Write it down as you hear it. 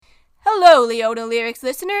Hello, Leota Lyrics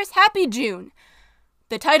listeners. Happy June.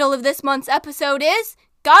 The title of this month's episode is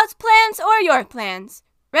God's Plans or Your Plans.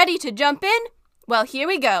 Ready to jump in? Well, here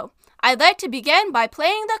we go. I'd like to begin by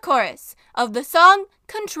playing the chorus of the song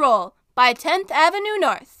Control by 10th Avenue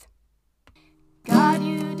North. God,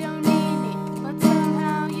 you don't need me, but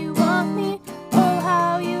somehow you want me. Oh,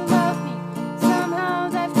 how you love me. Somehow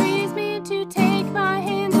that frees me to take my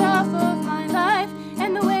hands off of my life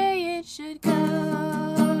and the way it should go.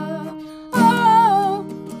 Oh,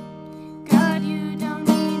 God, you don't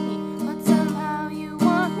need me, but somehow you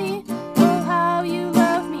want me. Oh, how you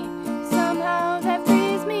love me. Somehow that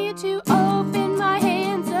frees me to open my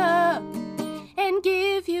hands up and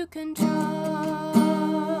give you control.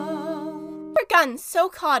 Gotten so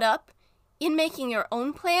caught up in making your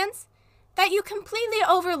own plans that you completely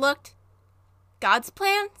overlooked God's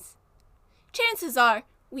plans? Chances are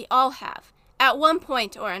we all have, at one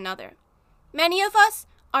point or another. Many of us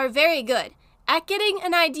are very good at getting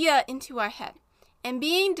an idea into our head and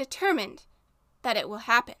being determined that it will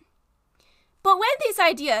happen. But when these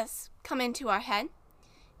ideas come into our head,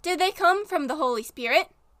 did they come from the Holy Spirit?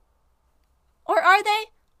 Or are they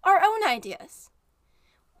our own ideas?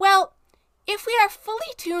 Well, if we are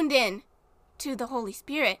fully tuned in to the Holy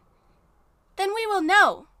Spirit, then we will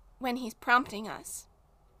know when He's prompting us.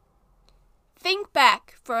 Think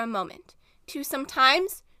back for a moment to some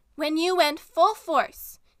times when you went full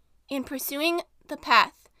force in pursuing the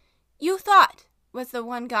path you thought was the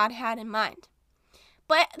one God had in mind.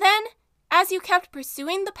 But then, as you kept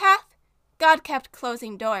pursuing the path, God kept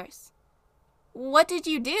closing doors. What did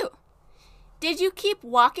you do? Did you keep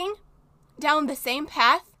walking down the same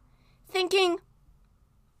path, thinking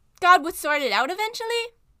God would sort it out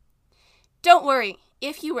eventually? Don't worry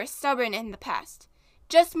if you were stubborn in the past.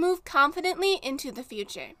 Just move confidently into the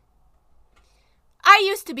future. I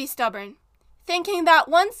used to be stubborn, thinking that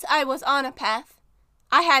once I was on a path,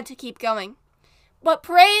 I had to keep going. But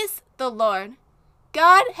praise the Lord,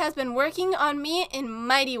 God has been working on me in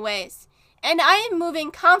mighty ways, and I am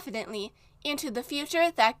moving confidently into the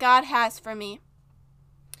future that God has for me.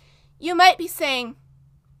 You might be saying,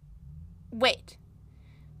 wait,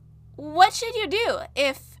 what should you do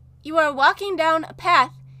if you are walking down a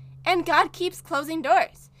path and God keeps closing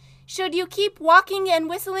doors? Should you keep walking and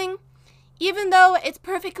whistling even though it's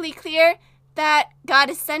perfectly clear that God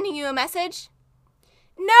is sending you a message?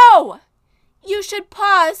 No! You should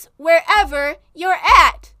pause wherever you're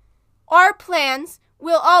at. Our plans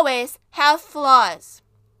will always have flaws.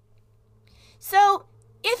 So,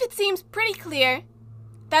 if it seems pretty clear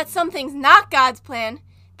that something's not God's plan,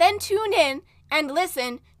 then tune in and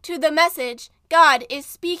listen to the message God is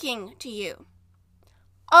speaking to you.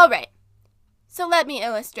 All right, so let me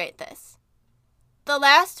illustrate this. The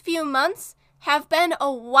last few months have been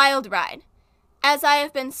a wild ride, as I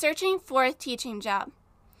have been searching for a teaching job.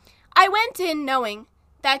 I went in knowing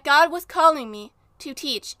that God was calling me to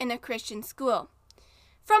teach in a Christian school.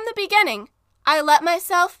 From the beginning, I let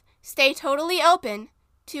myself stay totally open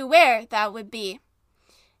to where that would be.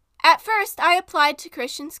 At first, I applied to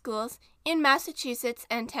Christian schools in Massachusetts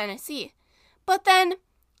and Tennessee, but then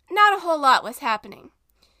not a whole lot was happening.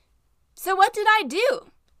 So what did I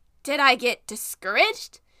do? Did I get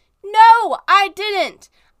discouraged? No, I didn't.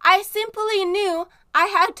 I simply knew I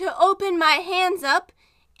had to open my hands up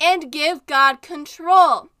and give God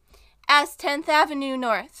control, as 10th Avenue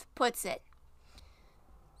North puts it.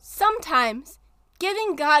 Sometimes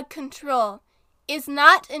giving God control is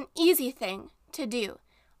not an easy thing to do.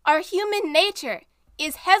 Our human nature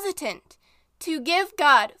is hesitant to give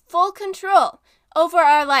God full control over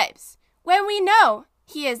our lives when we know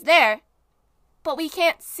He is there, but we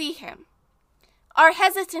can't see Him. Our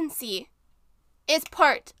hesitancy is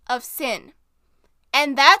part of sin,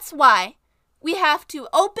 and that's why we have to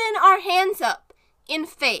open our hands up in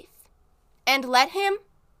faith and let Him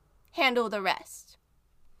handle the rest.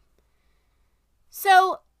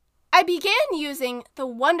 So, I began using the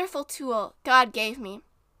wonderful tool God gave me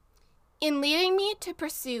in leading me to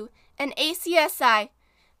pursue an ACSI,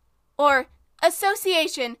 or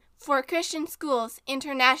Association for Christian Schools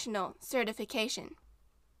International certification.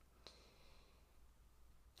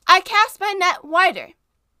 I cast my net wider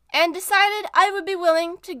and decided I would be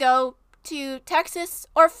willing to go to Texas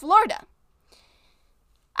or Florida.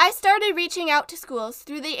 I started reaching out to schools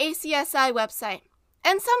through the ACSI website,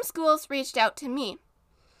 and some schools reached out to me.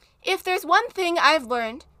 If there's one thing I've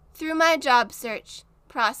learned through my job search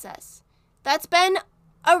process, that's been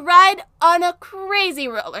a ride on a crazy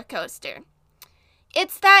roller coaster.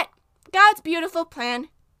 It's that God's beautiful plan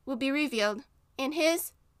will be revealed in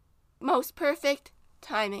His most perfect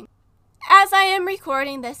timing. As I am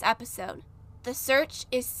recording this episode, The search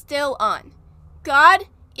is still on. God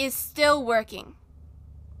is still working.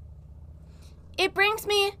 It brings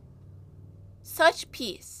me such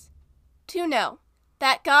peace to know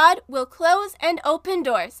that God will close and open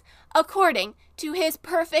doors according to his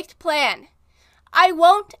perfect plan. I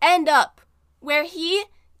won't end up where he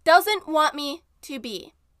doesn't want me to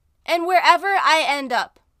be. And wherever I end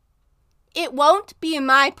up, it won't be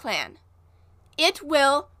my plan. It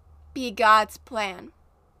will be God's plan.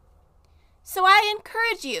 So I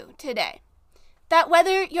encourage you today that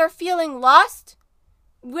whether you're feeling lost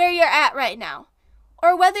where you're at right now,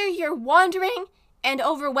 or whether you're wandering and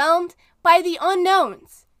overwhelmed by the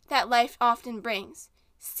unknowns that life often brings,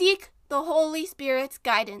 seek the Holy Spirit's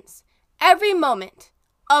guidance every moment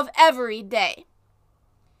of every day.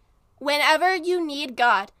 Whenever you need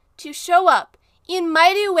God to show up in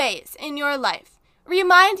mighty ways in your life,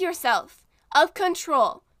 remind yourself of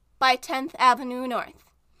Control by 10th Avenue North.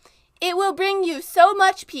 It will bring you so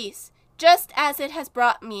much peace, just as it has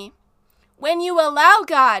brought me, when you allow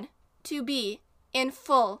God to be in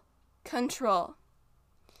full control.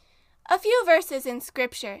 A few verses in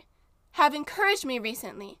Scripture have encouraged me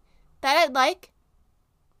recently that I'd like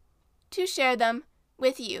to share them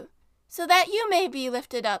with you so that you may be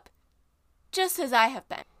lifted up just as I have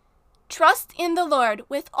been. Trust in the Lord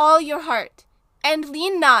with all your heart, and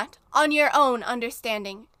lean not on your own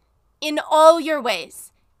understanding. In all your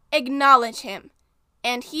ways, acknowledge him,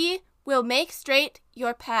 and he will make straight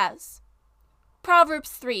your paths. Proverbs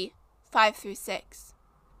 3, 5-6.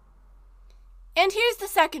 And here's the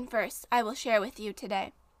second verse I will share with you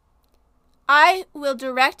today. I will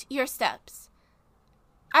direct your steps.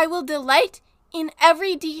 I will delight in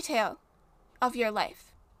every detail of your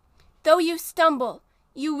life. Though you stumble,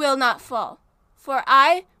 you will not fall, for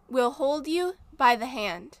I will hold you by the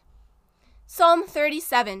hand. Psalm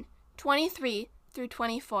 37,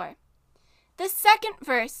 23-24. This second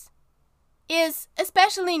verse is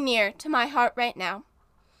especially near to my heart right now,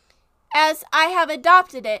 as I have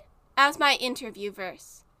adopted it as my interview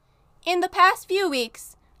verse. In the past few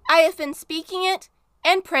weeks, I have been speaking it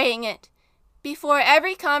and praying it before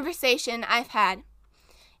every conversation I've had.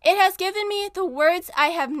 It has given me the words I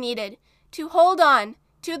have needed to hold on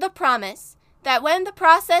to the promise that when the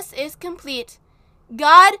process is complete,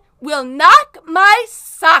 God will knock my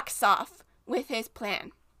socks off with his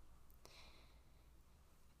plan.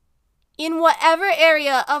 In whatever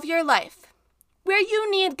area of your life where you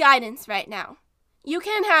need guidance right now, you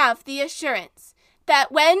can have the assurance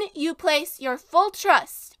that when you place your full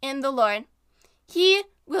trust in the Lord, he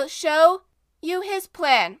will show you his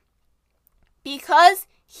plan because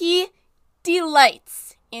he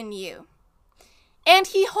delights in you. And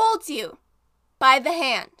he holds you by the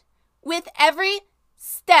hand with every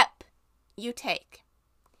step you take.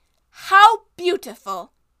 How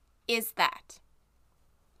beautiful is that?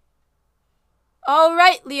 All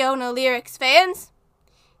right, Leona Lyrics fans,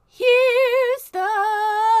 here's the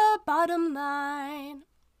bottom line.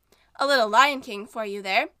 A little Lion King for you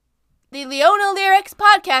there. The Leona Lyrics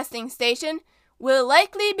podcasting station will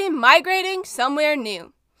likely be migrating somewhere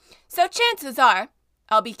new. So chances are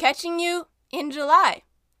I'll be catching you in July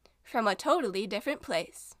from a totally different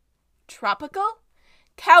place. Tropical?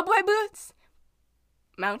 Cowboy boots?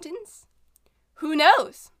 Mountains? Who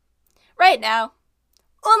knows? Right now,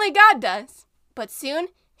 only God does. But soon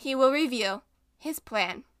he will reveal his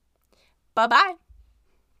plan. Bye-bye.